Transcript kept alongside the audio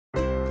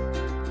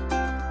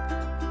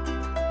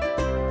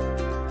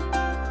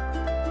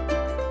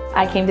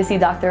I came to see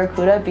Dr.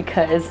 Okuda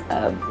because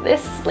of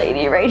this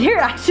lady right here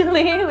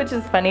actually, which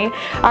is funny.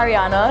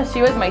 Ariana,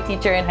 she was my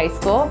teacher in high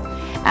school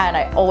and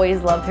I always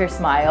loved her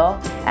smile,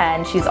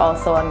 and she's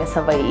also a Miss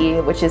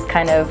Hawaii, which is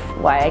kind of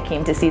why I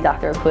came to see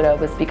Dr. Okuda,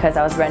 was because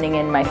I was running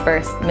in my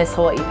first Miss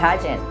Hawaii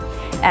pageant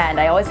and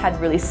I always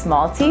had really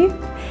small teeth,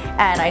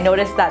 and I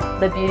noticed that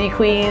the beauty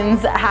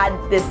queens had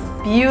this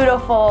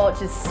beautiful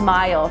just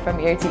smile from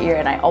ear to ear,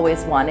 and I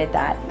always wanted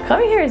that.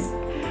 Coming here is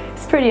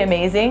pretty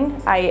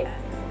amazing.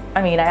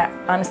 I mean, I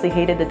honestly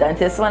hated the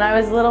dentist when I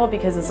was little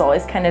because it's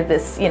always kind of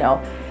this, you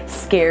know,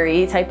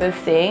 scary type of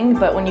thing.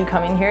 But when you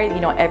come in here,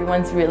 you know,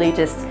 everyone's really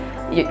just,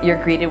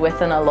 you're greeted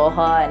with an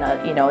aloha and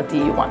a, you know, do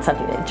you want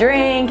something to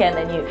drink? And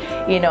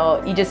then you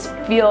know, you just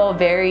feel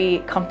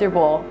very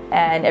comfortable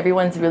and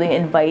everyone's really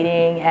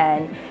inviting,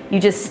 and you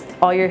just,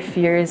 all your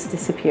fears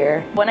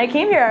disappear. When I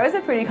came here, I was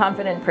a pretty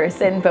confident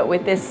person, but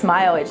with this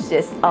smile, it's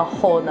just a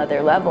whole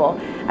nother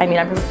level. I mean,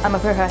 I'm a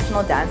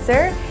professional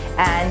dancer,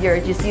 and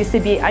I'm used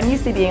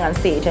to being on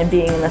stage and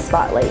being in the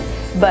spotlight,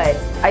 but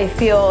I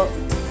feel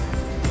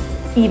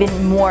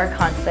even more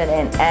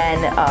confident,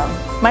 and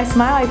my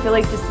smile, I feel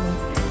like, just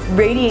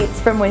radiates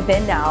from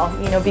within now,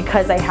 you know,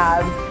 because I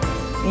have,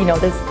 you know,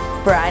 this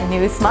brand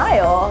new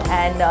smile,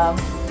 and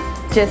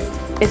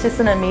it's just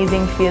an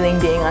amazing feeling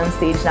being on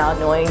stage now,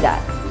 knowing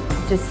that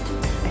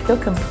I feel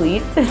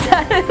complete.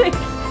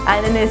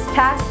 And in this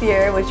past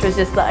year, which was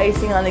just the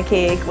icing on the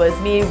cake, was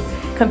me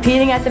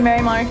competing at the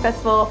Merry Monarch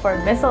Festival for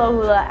Miss Aloha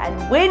Hula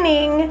and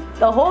winning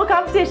the whole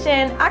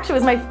competition. Actually,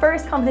 it was my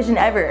first competition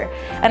ever,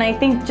 and I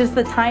think just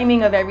the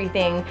timing of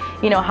everything,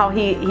 you know, how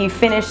he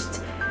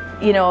finished,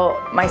 you know,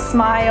 my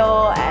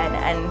smile,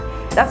 and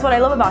that's what I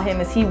love about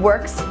him, is he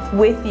works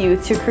with you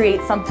to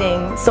create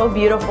something so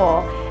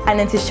beautiful and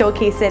then to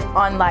showcase it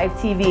on live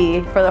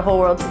TV for the whole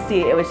world to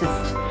see. It was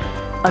just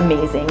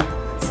amazing,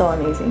 so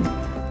amazing.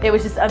 It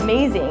was just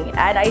amazing,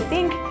 and I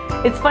think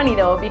it's funny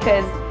though,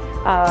 because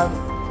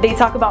they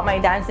talk about my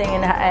dancing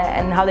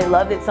and how they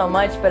loved it so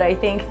much, but I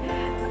think,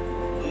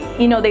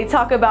 you know, they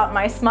talk about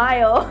my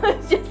smile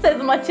just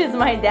as much as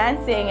my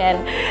dancing,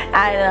 and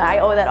I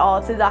owe that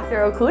all to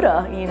Dr.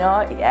 Okuda, you know.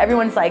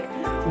 Everyone's like,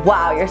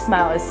 wow, your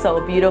smile is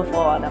so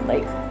beautiful, and I'm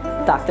like,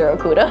 Dr.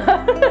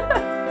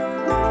 Okuda.